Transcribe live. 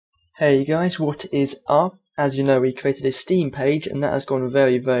Hey guys, what is up? As you know, we created a Steam page and that has gone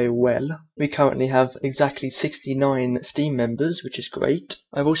very well. We currently have exactly 69 Steam members, which is great.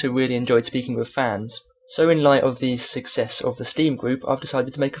 I've also really enjoyed speaking with fans. So in light of the success of the Steam group, I've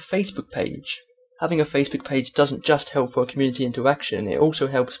decided to make a Facebook page. Having a Facebook page doesn't just help for community interaction, it also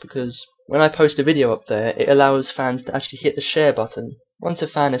helps because when I post a video up there, it allows fans to actually hit the share button. Once a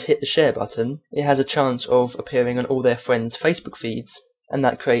fan has hit the share button, it has a chance of appearing on all their friends' Facebook feeds. And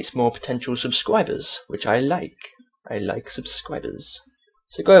that creates more potential subscribers, which I like. I like subscribers.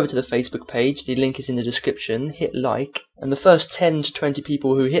 So go over to the Facebook page, the link is in the description, hit like, and the first 10 to 20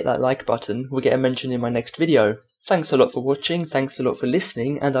 people who hit that like button will get a mention in my next video. Thanks a lot for watching, thanks a lot for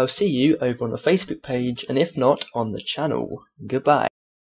listening, and I'll see you over on the Facebook page, and if not, on the channel. Goodbye.